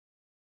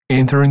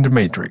Entering the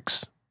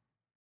Matrix.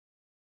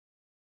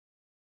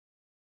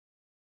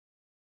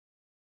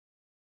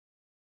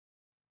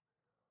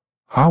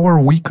 How are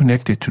we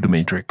connected to the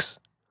Matrix?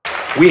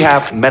 We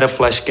have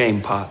MetaFlesh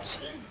game pods.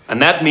 And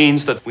that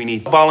means that we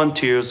need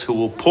volunteers who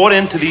will port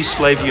into these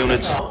slave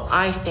units.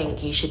 I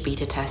think you should be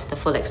to test the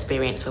full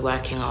experience we're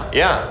working on.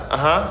 Yeah,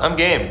 I'm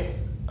game.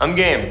 I'm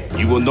game.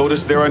 You will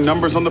notice there are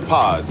numbers on the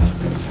pods.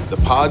 The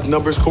pod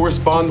numbers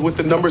correspond with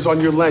the numbers on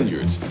your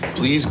lanyards.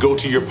 Please go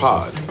to your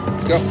pod.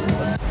 Let's go.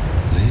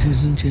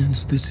 Ladies and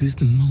gents, this is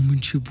the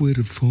moment you've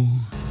waited for.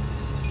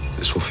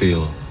 This will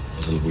feel a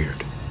little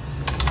weird.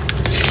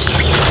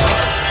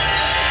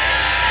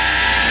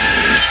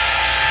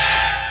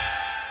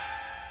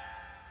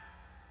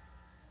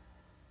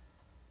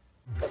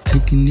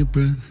 Taking your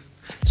breath,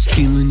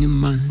 stealing your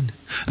mind,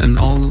 and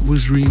all that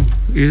was real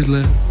is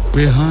left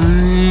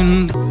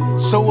behind.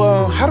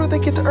 So, how did they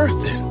get to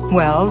Earth then?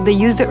 Well, they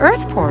used the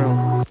Earth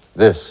portal.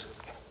 This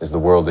is the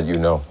world that you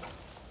know.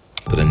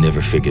 But I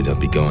never figured I'd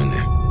be going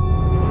there.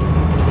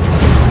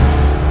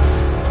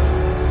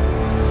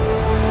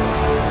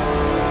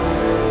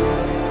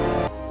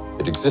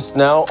 It exists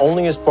now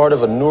only as part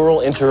of a neural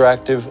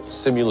interactive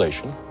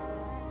simulation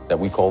that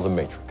we call the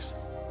Matrix.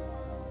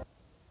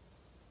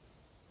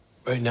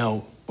 Right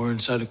now, we're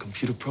inside a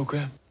computer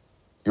program?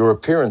 Your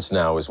appearance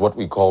now is what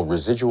we call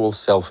residual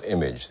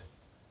self-image.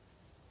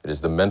 It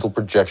is the mental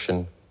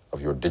projection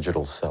of your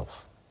digital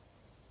self.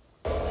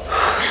 I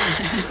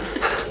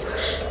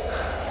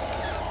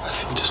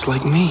feel just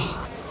like me.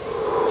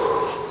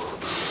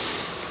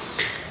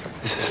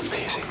 This is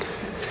amazing.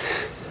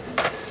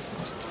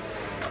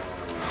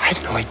 I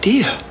had no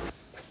idea.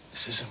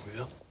 This isn't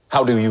real.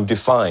 How do you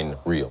define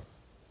real?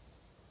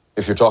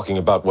 If you're talking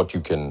about what you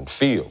can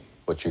feel,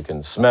 what you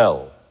can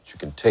smell, what you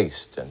can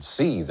taste and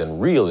see, then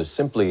real is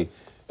simply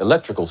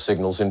electrical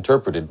signals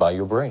interpreted by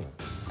your brain.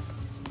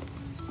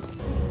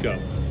 Go.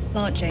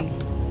 Launching.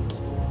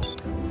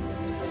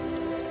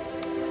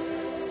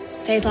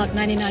 Phase lock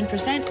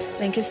 99%,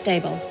 link is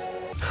stable.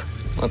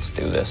 Let's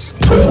do this.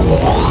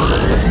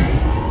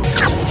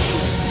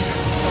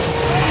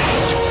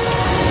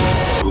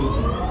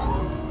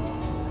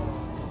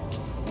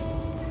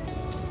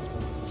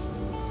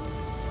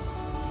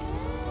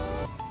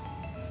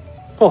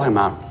 Pull him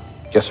out.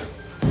 Yes, sir.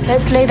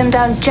 Let's lay them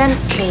down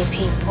gently,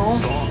 people.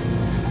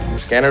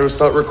 Scanner will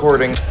start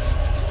recording.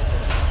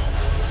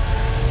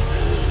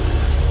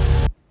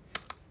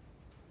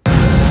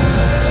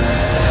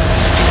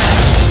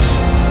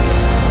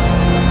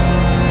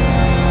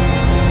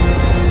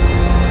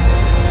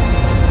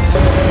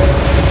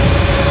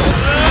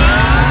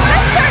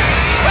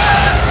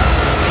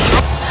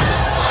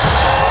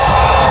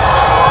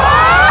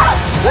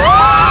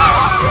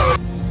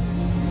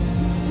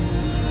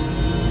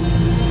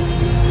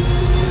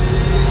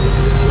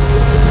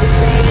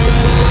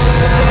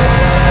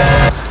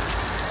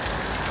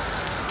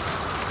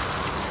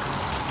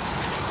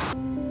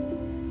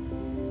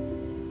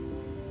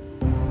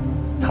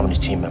 How many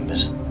team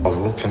members?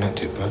 All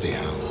connected, bloody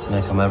hell. And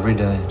they come every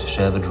day to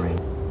share the dream.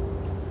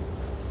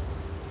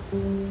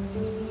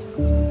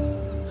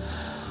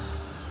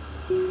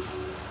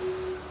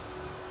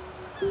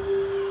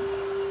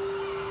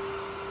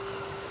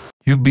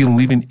 You've been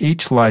living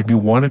each life you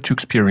wanted to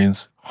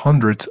experience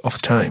hundreds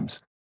of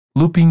times,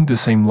 looping the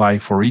same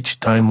life for each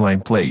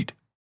timeline played.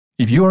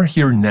 If you are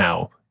here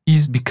now,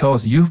 it's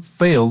because you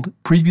failed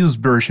previous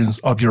versions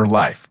of your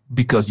life,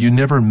 because you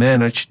never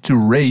managed to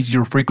raise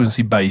your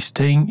frequency by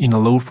staying in a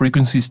low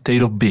frequency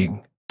state of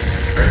being.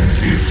 And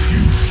if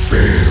you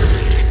fail,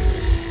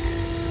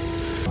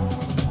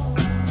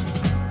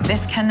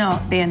 This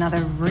cannot be another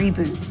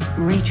reboot,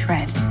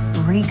 retread,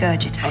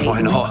 regurgitate.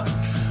 Why not?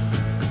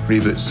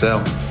 Reboot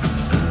cell.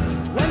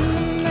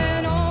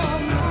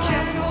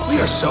 We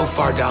are so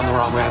far down the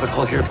wrong rabbit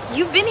hole here.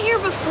 You've been here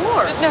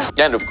before. No.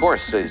 And of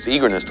course, his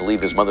eagerness to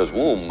leave his mother's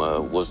womb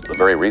was the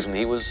very reason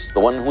he was the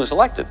one who was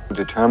elected.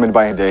 Determined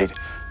by a date,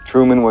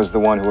 Truman was the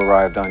one who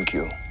arrived on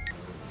cue.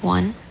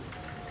 1,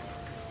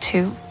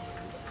 2,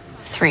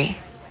 3.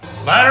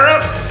 Ladder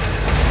up!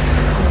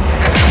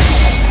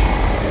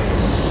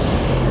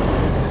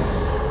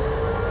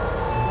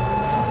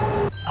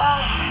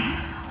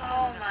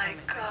 Oh my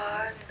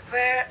God,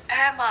 where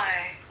am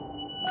I?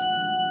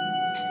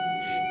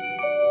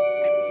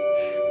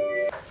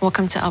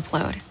 Welcome to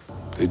Upload.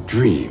 the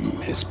dream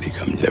has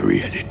become the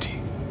reality.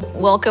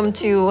 Welcome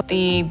to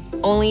the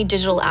only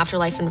digital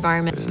afterlife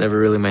environment. It was never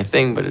really my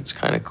thing, but it's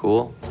kind of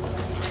cool.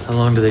 How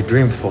long do they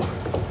dream for?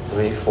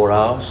 3, 4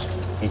 hours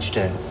each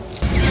day.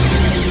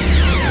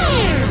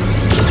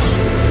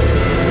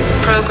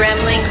 Program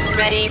link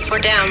ready for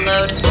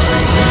download.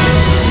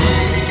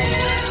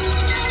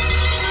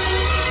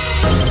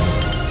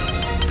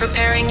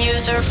 Preparing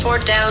user for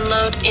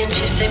download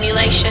into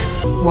simulation.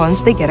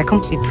 Once they get a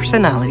complete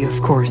personality,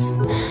 of course.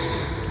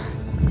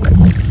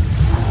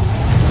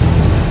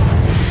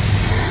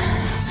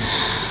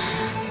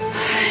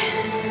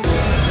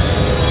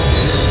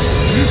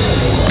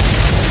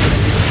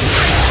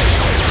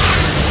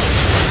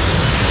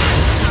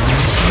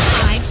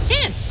 Five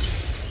cents.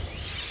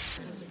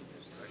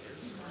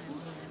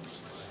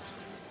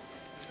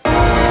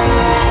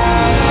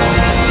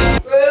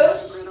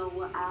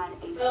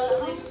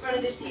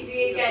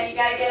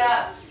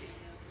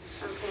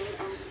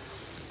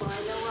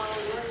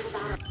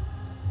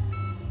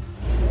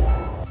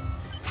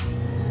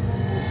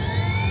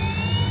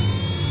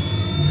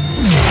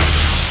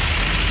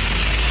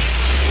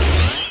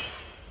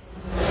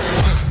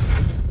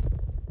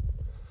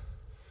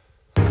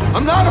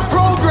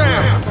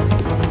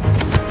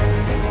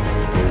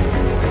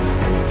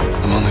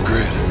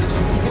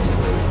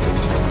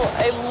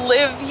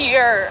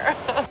 here.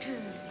 I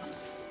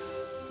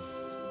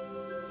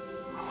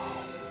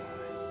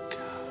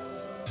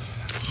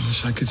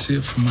wish I could see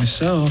it for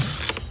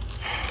myself.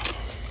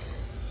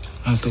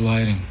 How's the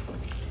lighting?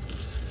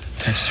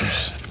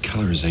 Textures?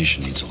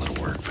 Colorization needs a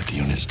little work, but the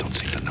units don't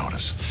seem to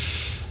notice.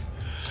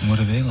 And what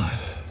are they like?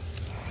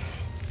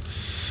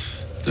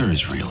 They're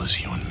as real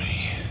as you and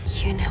me.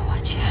 You know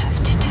what you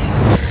have to do.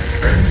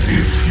 And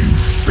if you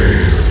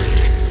fail,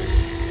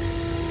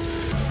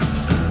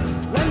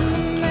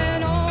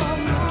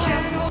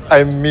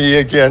 I'm me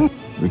again.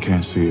 We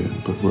can't see it,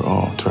 but we're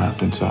all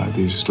trapped inside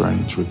these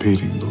strange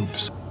repeating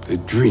loops. the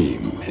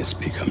dream has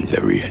become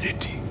the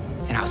reality.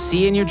 And I'll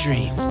see you in your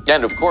dreams.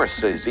 And of course,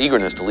 his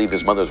eagerness to leave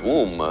his mother's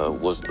womb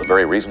was the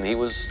very reason he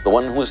was the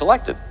one who was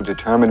elected.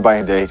 Determined by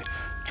a date,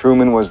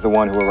 Truman was the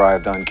one who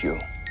arrived on cue.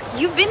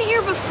 You've been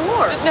here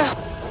before. No.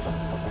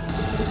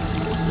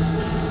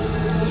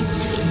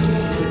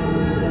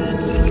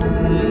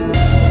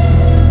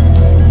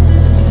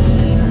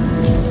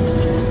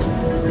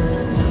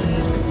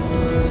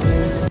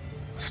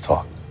 Let's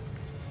talk.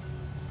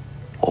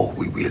 Oh,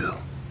 we will.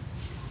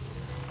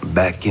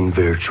 Back in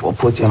virtual.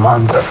 Put him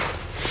under.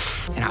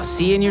 And I'll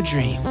see you in your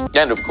dreams.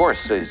 And of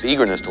course, his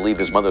eagerness to leave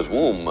his mother's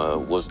womb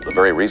was the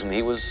very reason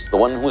he was the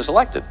one who was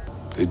elected.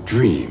 The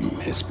dream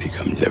has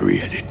become the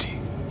reality.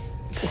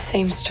 It's the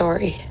same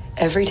story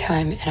every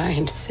time, and I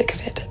am sick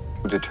of it.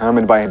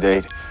 Determined by a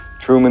date,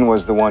 Truman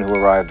was the one who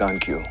arrived on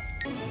cue.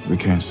 We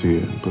can't see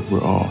it, but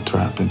we're all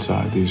trapped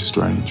inside these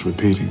strange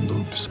repeating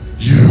loops.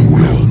 You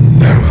will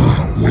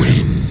never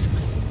win.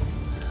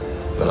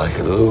 But I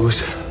could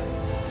lose.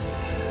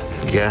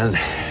 Again.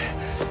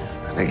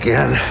 And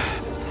again.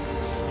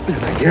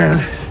 And again.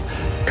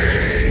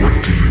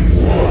 What do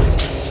you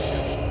want?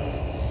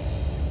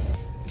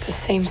 It's the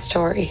same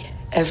story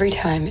every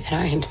time, and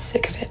I am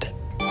sick of it.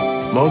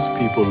 Most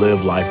people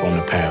live life on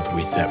the path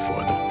we set for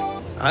them.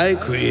 I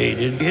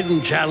created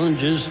Hidden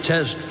Challenges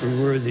test for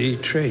worthy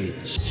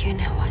trades. You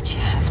know what you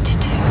have to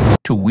do.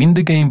 To win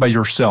the game by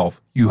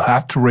yourself, you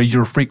have to raise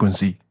your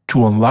frequency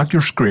to unlock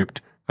your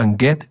script and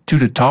get to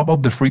the top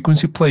of the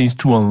frequency planes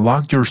to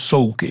unlock your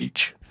soul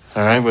cage.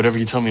 All right, whatever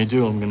you tell me to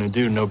do, I'm gonna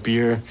do. No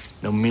beer,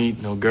 no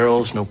meat, no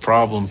girls, no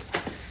problem.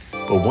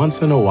 But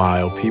once in a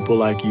while, people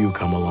like you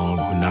come along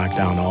who knock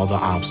down all the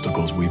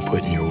obstacles we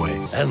put in your way.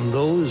 And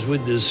those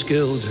with the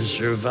skill to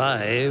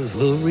survive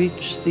will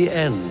reach the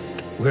end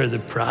where the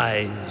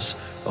prize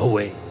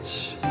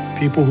awaits.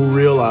 People who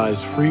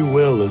realize free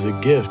will is a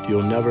gift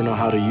you'll never know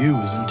how to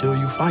use until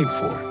you fight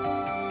for it.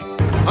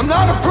 I'm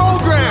not a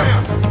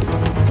program!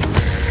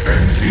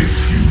 And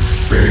if you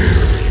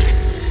fail,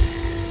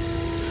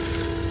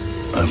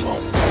 I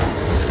won't.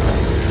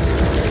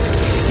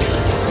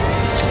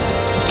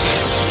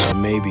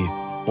 Maybe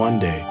one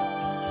day,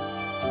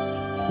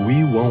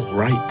 we won't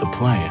write the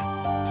plan.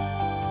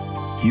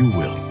 You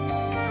will.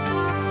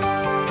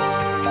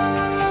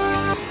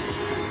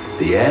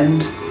 The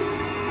end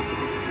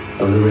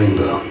of the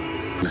rainbow.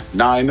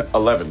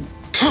 9/11.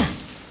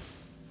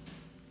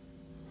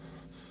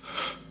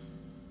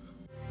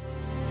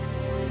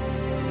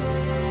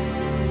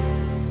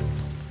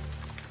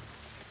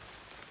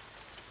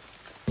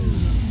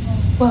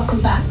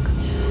 Welcome back.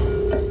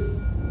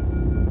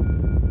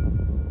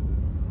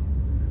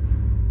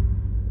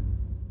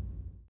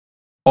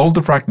 All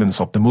the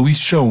fragments of the movies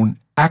shown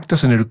act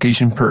as an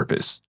education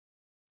purpose.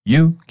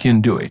 You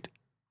can do it.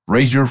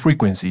 Raise your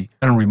frequency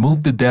and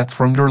remove the death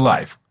from your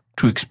life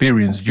to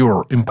experience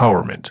your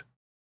empowerment.